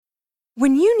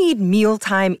When you need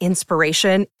mealtime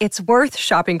inspiration, it's worth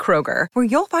shopping Kroger, where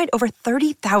you'll find over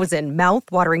 30,000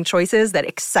 mouth-watering choices that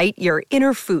excite your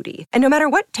inner foodie. And no matter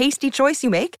what tasty choice you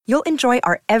make, you'll enjoy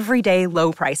our everyday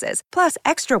low prices, plus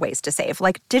extra ways to save,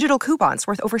 like digital coupons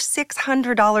worth over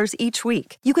 $600 each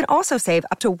week. You can also save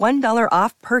up to $1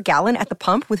 off per gallon at the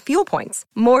pump with fuel points.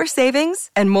 More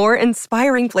savings and more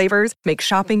inspiring flavors make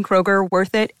shopping Kroger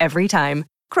worth it every time.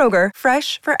 Kroger,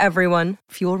 fresh for everyone.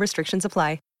 Fuel restrictions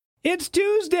apply. It's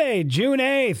Tuesday, June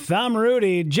 8th. I'm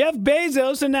Rudy. Jeff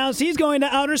Bezos announced he's going to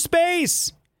outer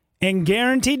space and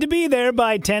guaranteed to be there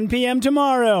by 10 p.m.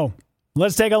 tomorrow.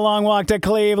 Let's take a long walk to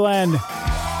Cleveland.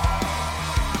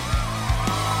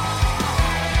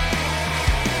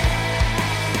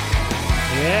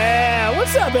 Yeah,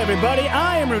 what's up, everybody?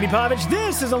 I am Rudy Povich.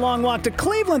 This is A Long Walk to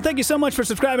Cleveland. Thank you so much for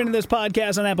subscribing to this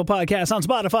podcast on Apple Podcasts, on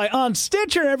Spotify, on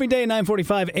Stitcher. Every day,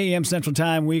 9:45 a.m. Central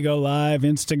Time, we go live.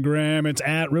 Instagram, it's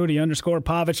at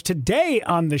Rudy_Povich. Today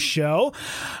on the show,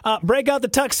 break out the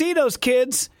tuxedos,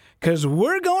 kids, because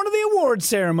we're going to the award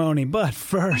ceremony. But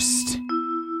first,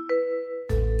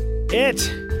 it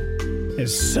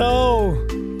is so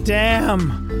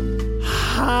damn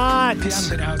hot. If you haven't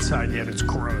been outside yet, it's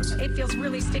gross. It feels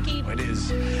really sticky. It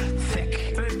is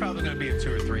thick. Today's probably going to be a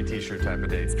 2 or 3 t-shirt type of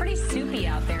day. It's pretty soupy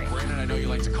out there. Brandon, I know you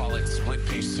like to call it split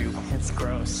pea soup. It's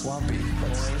gross. Swampy.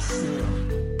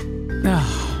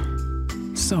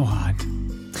 Oh, so hot.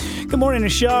 Good morning,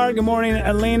 Ashar. Good morning,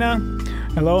 Alina.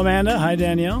 Hello, Amanda. Hi,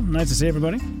 Danielle. Nice to see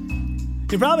everybody.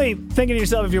 You're probably thinking to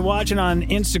yourself, if you're watching on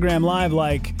Instagram Live,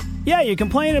 like, yeah, you're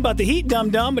complaining about the heat,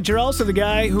 dum-dum, but you're also the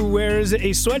guy who wears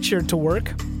a sweatshirt to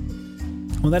work.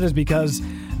 Well, that is because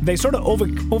they sort of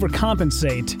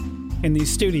overcompensate in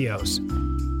these studios.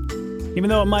 Even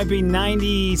though it might be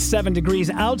 97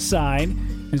 degrees outside,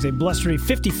 there's a blustery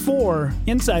 54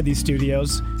 inside these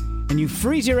studios, and you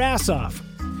freeze your ass off.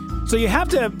 So you have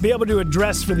to be able to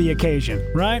dress for the occasion,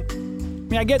 right? I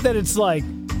mean, I get that it's like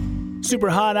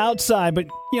super hot outside, but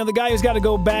you know, the guy who's got to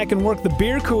go back and work the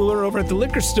beer cooler over at the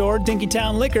liquor store,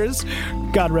 Dinkytown Liquors,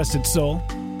 God rest its soul,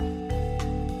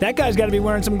 that guy's got to be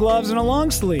wearing some gloves and a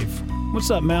long sleeve. What's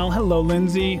up, Mel? Hello,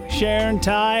 Lindsay, Sharon,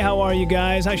 Ty, how are you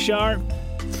guys? Hi, Shar.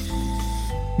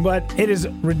 But it is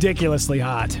ridiculously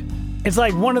hot. It's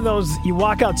like one of those, you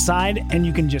walk outside and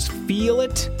you can just feel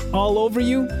it all over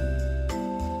you.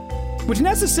 Which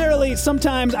necessarily,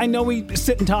 sometimes, I know we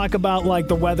sit and talk about, like,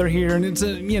 the weather here, and it's,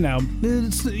 I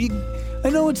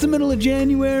know it's the middle of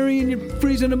January, and you're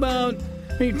complaining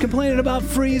about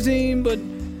freezing, but,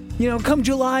 you know, come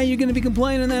July, you're going to be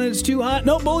complaining that it's too hot.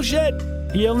 No, bullshit.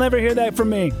 You'll never hear that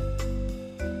from me.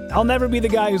 I'll never be the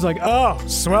guy who's like, oh,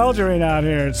 sweltering out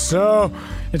here. It's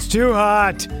too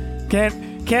hot.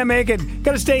 Can't make it.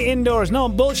 Got to stay indoors. No,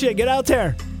 bullshit. Get out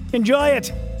there. Enjoy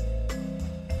it.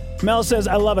 Mel says,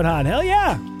 I love it hot. Hell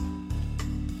yeah.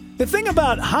 The thing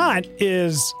about hot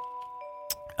is,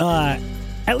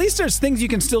 at least there's things you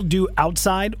can still do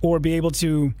outside or be able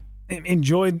to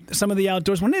enjoy some of the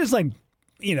outdoors. When it is like,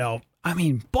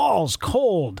 balls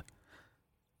cold,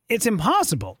 it's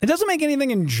impossible. It doesn't make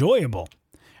anything enjoyable.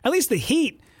 At least the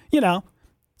heat,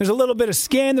 there's a little bit of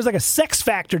skin. There's like a sex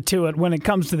factor to it when it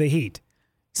comes to the heat.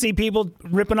 See people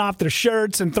ripping off their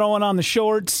shirts and throwing on the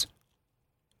shorts.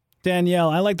 Danielle,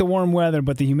 I like the warm weather,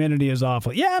 but the humidity is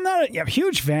awful. Yeah, I'm not a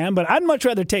huge fan, but I'd much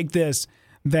rather take this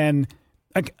than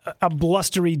a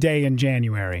blustery day in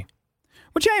January.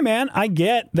 Which, hey, man, I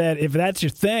get that if that's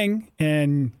your thing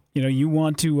and, you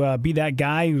want to be that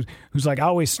guy who's like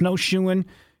always snowshoeing,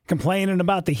 complaining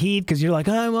about the heat because you're like,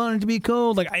 I want it to be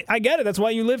cold. Like, I get it. That's why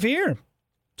you live here.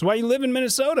 That's why you live in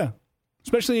Minnesota,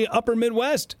 especially upper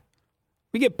Midwest.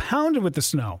 We get pounded with the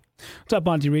snow. What's up,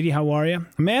 Auntie Reedy? How are you?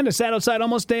 Amanda sat outside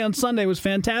almost day on Sunday. It was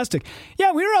fantastic.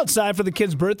 Yeah, we were outside for the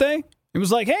kid's birthday. It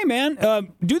was like, hey, man,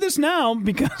 do this now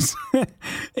because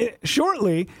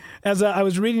shortly, as I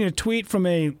was reading a tweet from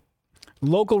a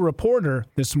local reporter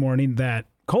this morning that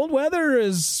cold weather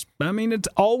is, it's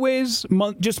always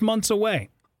just months away.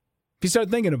 If you start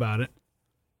thinking about it,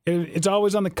 it's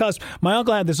always on the cusp. My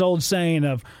uncle had this old saying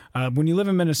of when you live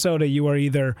in Minnesota, you are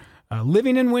either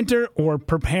living in winter or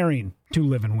preparing to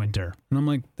live in winter. And I'm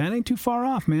like, that ain't too far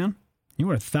off, man. You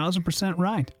are 1,000%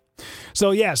 right.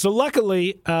 So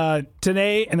luckily,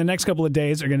 today and the next couple of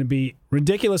days are going to be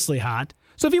ridiculously hot.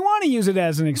 So if you want to use it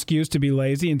as an excuse to be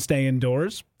lazy and stay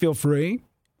indoors, feel free.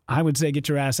 I would say get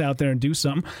your ass out there and do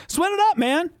something. Sweat it up,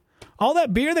 man. All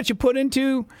that beer that you put in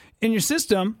your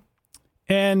system,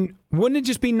 and wouldn't it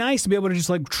just be nice to be able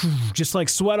to just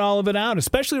sweat all of it out,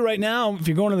 especially right now if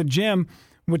you're going to the gym,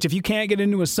 which if you can't get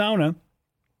into a sauna,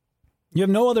 you have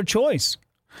no other choice.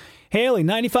 Haley,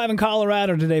 95 in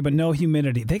Colorado today, but no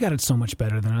humidity. They got it so much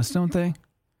better than us, don't they?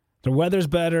 Their weather's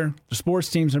better. Their sports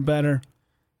teams are better.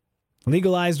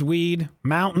 Legalized weed.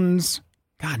 Mountains.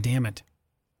 God damn it.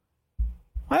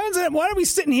 Why are we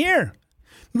sitting here?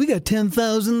 We got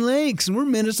 10,000 lakes and we're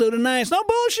Minnesota nice. No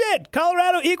bullshit.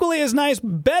 Colorado equally as nice.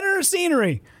 Better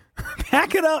scenery.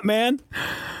 Pack it up, man.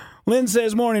 Lynn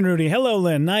says, morning, Rudy. Hello,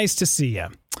 Lynn. Nice to see you.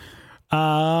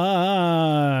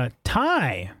 Ty.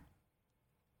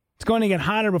 It's going to get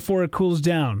hotter before it cools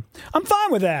down. I'm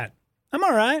fine with that. I'm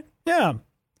all right. Yeah.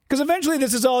 Because eventually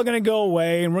this is all going to go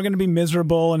away and we're going to be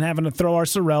miserable and having to throw our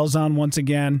sorels on once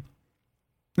again.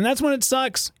 And that's when it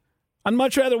sucks. I'd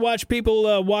much rather watch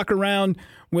people walk around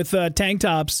with tank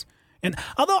tops. And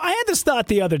although I had this thought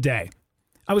the other day,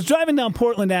 I was driving down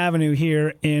Portland Avenue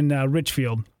here in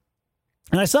Richfield,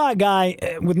 and I saw a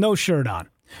guy with no shirt on,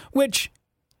 which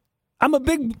I'm a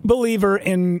big believer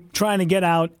in trying to get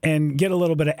out and get a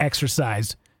little bit of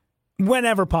exercise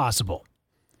whenever possible.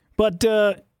 But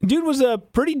dude was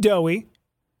pretty doughy,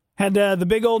 had the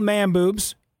big old man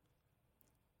boobs,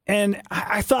 and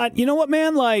I thought, you know what,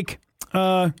 man, like,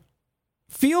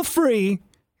 feel free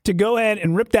to go ahead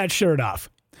and rip that shirt off.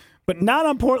 But not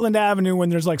on Portland Avenue when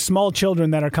there's like small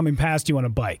children that are coming past you on a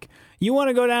bike. You want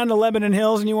to go down to Lebanon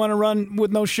Hills and you want to run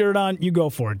with no shirt on, you go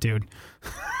for it, dude.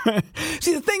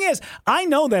 See, the thing is, I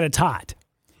know that it's hot.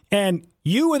 And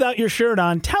you without your shirt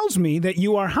on tells me that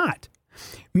you are hot.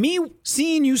 Me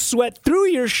seeing you sweat through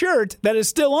your shirt that is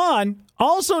still on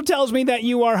also tells me that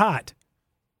you are hot.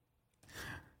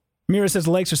 Mira says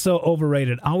lakes are so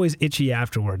overrated, always itchy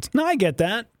afterwards. No, I get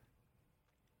that.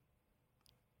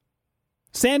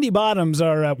 Sandy Bottoms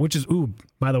are, which is,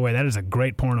 by the way, that is a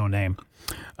great porno name.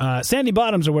 Sandy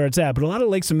Bottoms are where it's at, but a lot of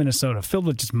lakes in Minnesota filled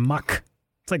with just muck.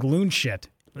 It's like loon shit.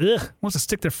 Ugh, wants to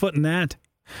stick their foot in that.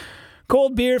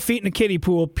 Cold beer, feet in a kiddie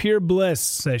pool, pure bliss,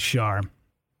 says Shar.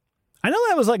 I know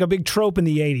that was like a big trope in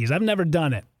the 80s. I've never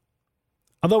done it.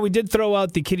 Although we did throw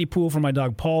out the kiddie pool for my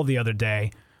dog Paul the other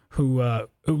day, who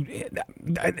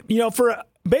for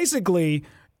basically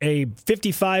a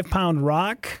 55-pound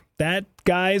rock, that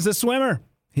guy is a swimmer.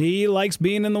 He likes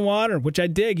being in the water, which I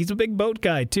dig. He's a big boat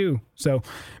guy, too. So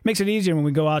makes it easier when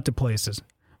we go out to places.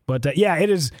 But, yeah, it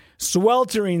is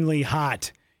swelteringly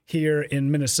hot here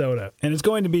in Minnesota, and it's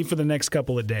going to be for the next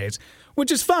couple of days,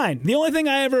 which is fine. The only thing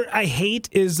I hate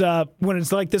is when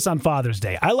it's like this on Father's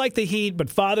Day. I like the heat, but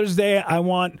Father's Day, I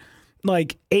want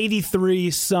like 83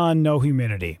 sun, no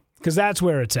humidity, because that's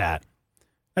where it's at.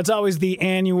 That's always the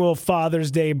annual Father's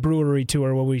Day brewery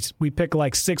tour where we pick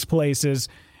like 6 places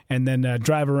and then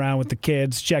drive around with the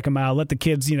kids, check them out, let the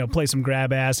kids, play some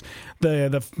grab ass.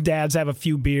 The dads have a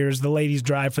few beers. The ladies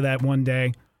drive for that one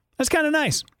day. That's kind of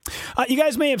nice. You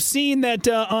guys may have seen that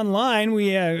online.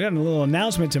 We got a little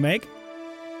announcement to make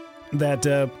that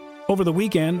over the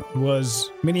weekend was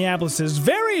Minneapolis'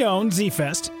 very own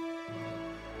Z-Fest.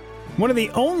 One of the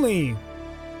only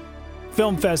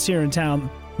film fests here in town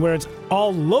where it's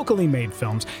all locally made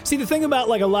films. See, the thing about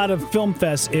like a lot of film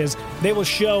fests is they will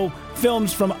show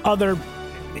films from other,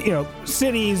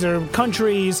 cities or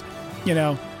countries.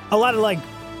 A lot of like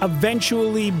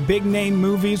eventually big name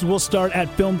movies will start at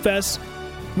film fests.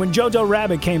 When Jojo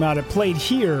Rabbit came out, it played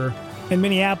here in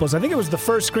Minneapolis. I think it was the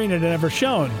first screen it had ever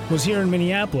shown was here in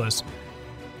Minneapolis.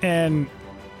 And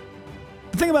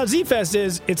the thing about Z-Fest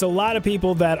is it's a lot of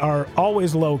people that are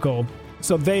always local,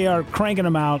 so they are cranking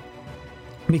them out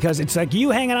because it's like you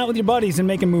hanging out with your buddies and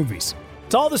making movies.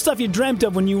 It's all the stuff you dreamt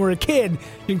of when you were a kid,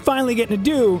 you're finally getting to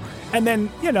do, and then,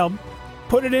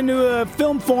 put it into a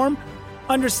film form.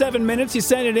 Under 7 minutes, you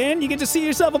send it in, you get to see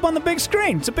yourself up on the big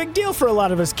screen. It's a big deal for a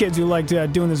lot of us kids who like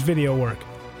doing this video work.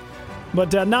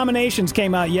 But nominations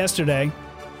came out yesterday,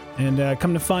 and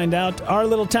come to find out, our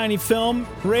little tiny film,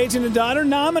 Raising a Daughter,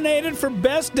 nominated for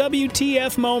Best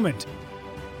WTF Moment.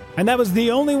 And that was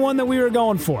the only one that we were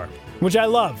going for, which I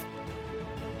love.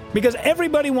 Because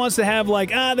everybody wants to have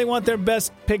they want their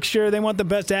best picture, they want the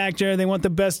best actor, they want the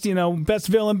best, best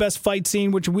villain, best fight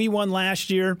scene, which we won last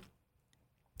year.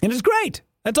 And it's great.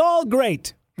 That's all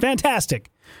great.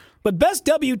 Fantastic. But best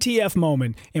WTF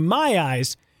moment, in my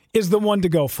eyes, is the one to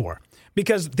go for.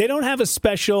 Because they don't have a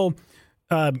special,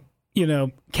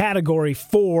 category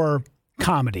for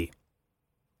comedy.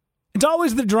 It's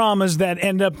always the dramas that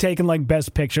end up taking like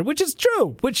best picture, which is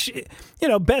true, which,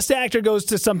 best actor goes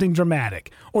to something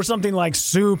dramatic or something like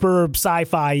super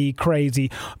sci-fi crazy,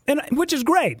 and which is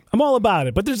great. I'm all about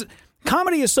it. But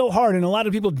comedy is so hard and a lot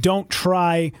of people don't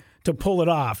try to pull it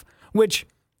off, which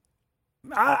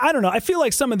I don't know. I feel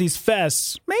like some of these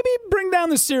fests maybe bring down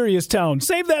the serious tone.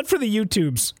 Save that for the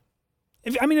YouTubes.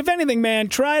 If anything, man,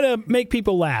 try to make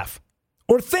people laugh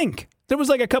or think. there was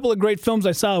like a couple of great films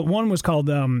I saw. One was called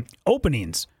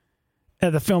Openings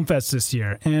at the Film Fest this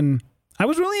year, and I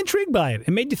was really intrigued by it.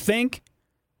 It made you think.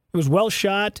 It was well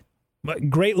shot,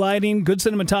 great lighting, good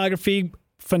cinematography,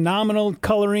 phenomenal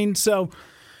coloring. So,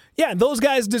 yeah, those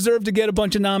guys deserve to get a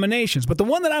bunch of nominations. But the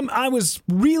one that I was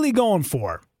really going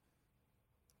for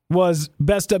was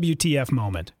Best WTF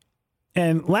Moment.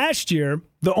 And last year,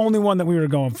 the only one that we were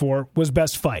going for was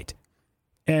Best Fight.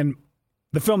 And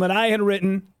the film that I had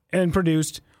written and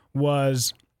produced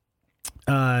was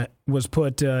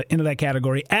put into that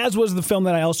category, as was the film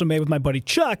that I also made with my buddy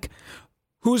Chuck,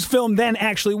 whose film then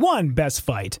actually won Best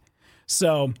Fight.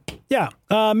 So, yeah.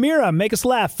 Mira, make us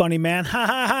laugh, funny man. Ha,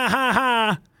 ha, ha, ha,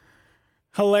 ha.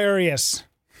 Hilarious.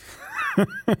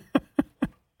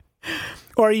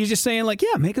 Or are you just saying like,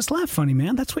 yeah, make us laugh, funny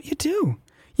man. That's what you do.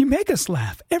 You make us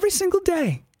laugh every single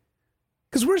day.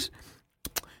 Because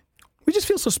we just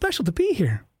feel so special to be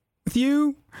here with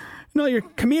you and all your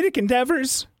comedic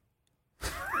endeavors.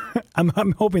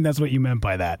 I'm hoping that's what you meant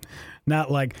by that. Not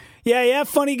like, yeah,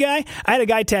 funny guy. I had a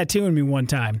guy tattooing me one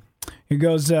time. He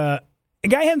goes, a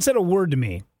guy hadn't said a word to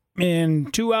me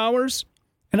in 2 hours,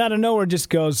 and out of nowhere just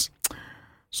goes,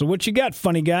 so what you got,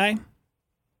 funny guy?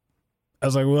 I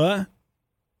was like, what?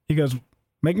 He goes,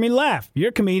 make me laugh. You're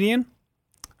a comedian.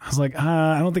 I was like,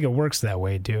 I don't think it works that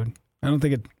way, dude. I don't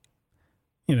think it,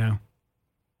 All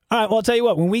right, well, I'll tell you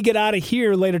what. When we get out of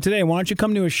here later today, why don't you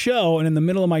come to a show, and in the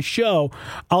middle of my show,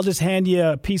 I'll just hand you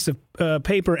a piece of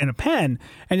paper and a pen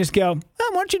and just go, why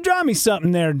don't you draw me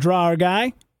something there, drawer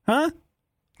guy? Huh?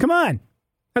 Come on.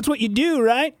 That's what you do,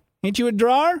 right? Ain't you a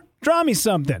drawer? Draw me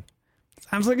something.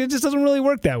 I was like, it just doesn't really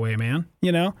work that way, man.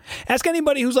 Ask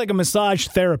anybody who's like a massage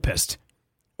therapist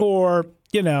or,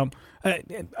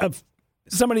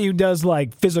 somebody who does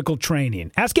like physical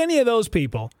training. Ask any of those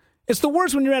people. It's the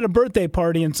worst when you're at a birthday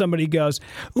party and somebody goes,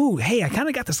 ooh, hey, I kind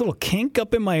of got this little kink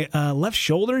up in my left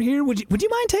shoulder here. Would you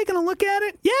mind taking a look at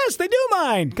it? Yes, they do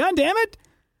mind. God damn it.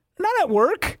 They're not at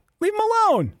work. Leave them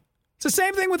alone. It's the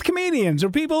same thing with comedians or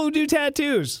people who do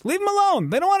tattoos. Leave them alone.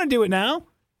 They don't want to do it now.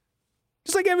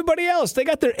 Just like everybody else. They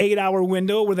got their 8-hour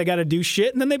window where they got to do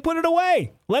shit, and then they put it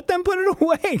away. Let them put it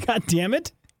away. God damn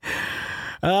it.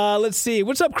 Let's see.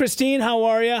 What's up, Christine? How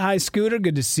are you? Hi, Scooter.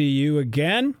 Good to see you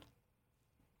again.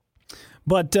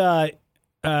 But,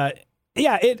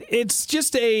 it's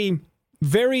just a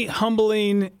very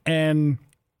humbling and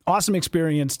awesome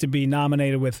experience to be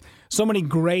nominated with so many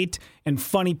great and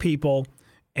funny people.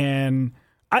 And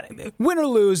win or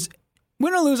lose,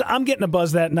 I'm getting a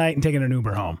buzz that night and taking an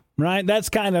Uber home, right? That's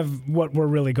kind of what we're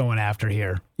really going after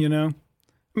here,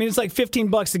 I mean, it's like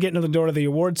 $15 to get into the door to the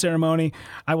award ceremony.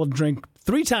 I will drink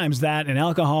 3 times that in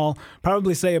alcohol,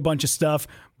 probably say a bunch of stuff,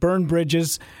 burn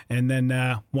bridges, and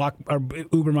then walk or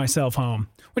Uber myself home,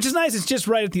 which is nice. It's just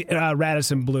right at the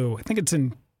Radisson Blu. I think it's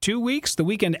in 2 weeks, the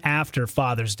weekend after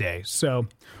Father's Day. So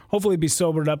hopefully be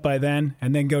sobered up by then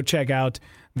and then go check out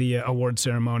the award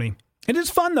ceremony. It is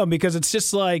fun, though, because it's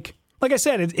just like I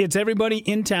said, it's everybody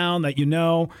in town that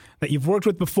that you've worked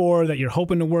with before, that you're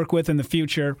hoping to work with in the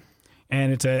future.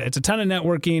 And it's a ton of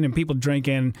networking and people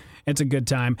drinking. It's a good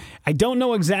time. I don't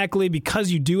know exactly,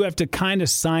 because you do have to kind of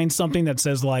sign something that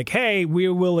says like, hey, we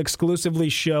will exclusively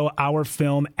show our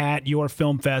film at your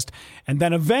film fest. And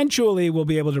then eventually we'll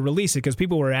be able to release it, because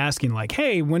people were asking like,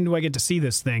 hey, when do I get to see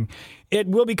this thing? It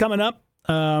will be coming up.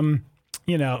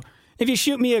 If you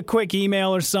shoot me a quick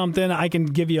email or something, I can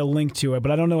give you a link to it.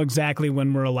 But I don't know exactly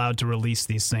when we're allowed to release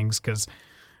these things, because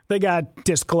they got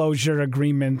disclosure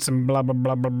agreements and blah, blah,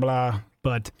 blah, blah, blah.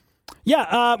 But,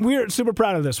 yeah, we're super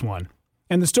proud of this one.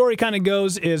 And the story kind of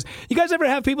goes is, you guys ever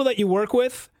have people that you work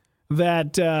with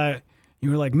that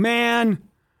you were like, man,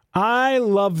 I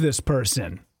love this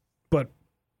person, but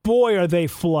boy, are they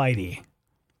flighty.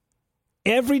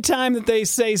 Every time that they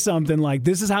say something like,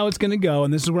 this is how it's going to go,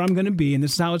 and this is where I'm going to be, and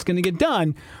this is how it's going to get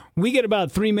done, we get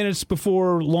about 3 minutes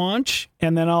before launch,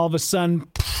 and then all of a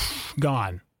sudden,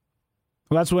 gone.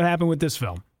 Well, that's what happened with this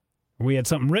film. We had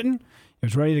something written. It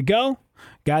was ready to go.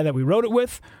 Guy that we wrote it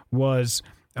with was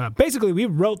basically, we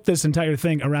wrote this entire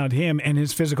thing around him and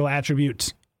his physical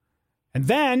attributes. And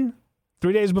then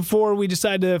 3 days before we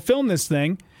decided to film this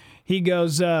thing, he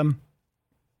goes, oh,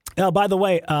 by the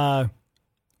way,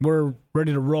 we're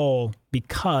ready to roll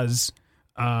because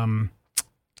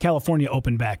California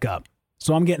opened back up.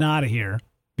 So I'm getting out of here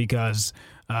because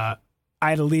I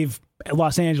had to leave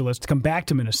Los Angeles to come back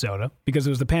to Minnesota because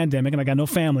it was the pandemic and I got no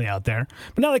family out there.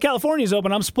 But now that California's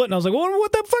open, I'm splitting. I was like, well,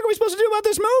 what the fuck are we supposed to do about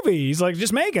this movie? He's like,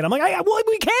 just make it. I'm like, well,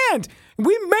 we can't.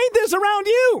 We made this around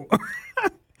you.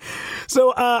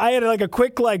 So I had like a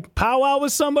quick powwow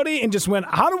with somebody and just went,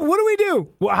 what do we do?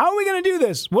 Well, how are we going to do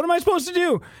this? What am I supposed to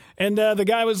do? And the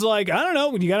guy was like, I don't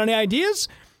know, you got any ideas?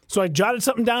 So I jotted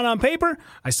something down on paper.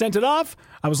 I sent it off.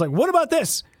 I was like, what about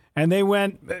this? And they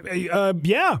went,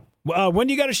 yeah. When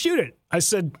do you got to shoot it? I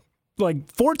said,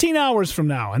 like 14 hours from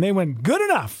now. And they went, good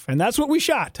enough. And that's what we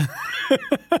shot.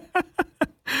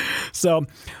 So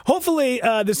hopefully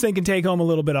this thing can take home a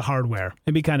little bit of hardware.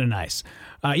 It'd be kind of nice.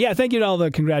 Yeah, thank you to all the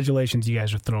congratulations you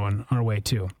guys are throwing our way,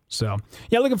 too. So,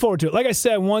 yeah, looking forward to it. Like I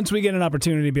said, once we get an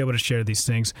opportunity to be able to share these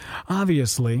things,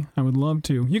 obviously, I would love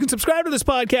to. You can subscribe to this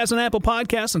podcast on Apple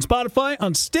Podcasts, on Spotify,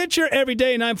 on Stitcher every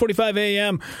day, 9:45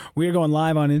 a.m. We are going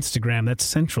live on Instagram. That's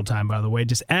Central Time, by the way,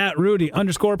 just at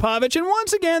Rudy_Pavich. And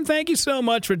once again, thank you so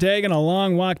much for taking a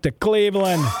long walk to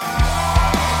Cleveland.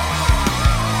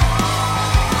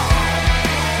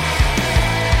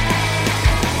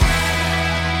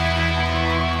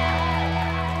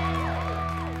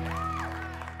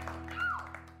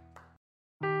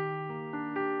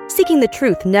 Seeking the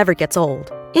truth never gets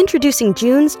old. Introducing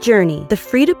June's Journey, the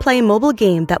free-to-play mobile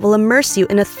game that will immerse you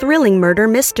in a thrilling murder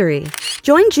mystery.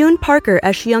 Join June Parker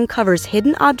as she uncovers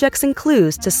hidden objects and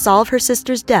clues to solve her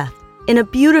sister's death in a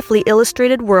beautifully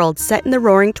illustrated world set in the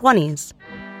Roaring '20s.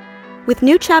 With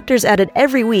new chapters added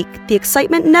every week, the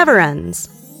excitement never ends.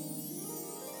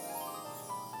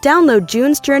 Download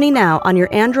June's Journey now on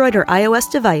your Android or iOS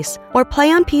device, or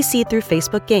play on PC through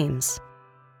Facebook Games.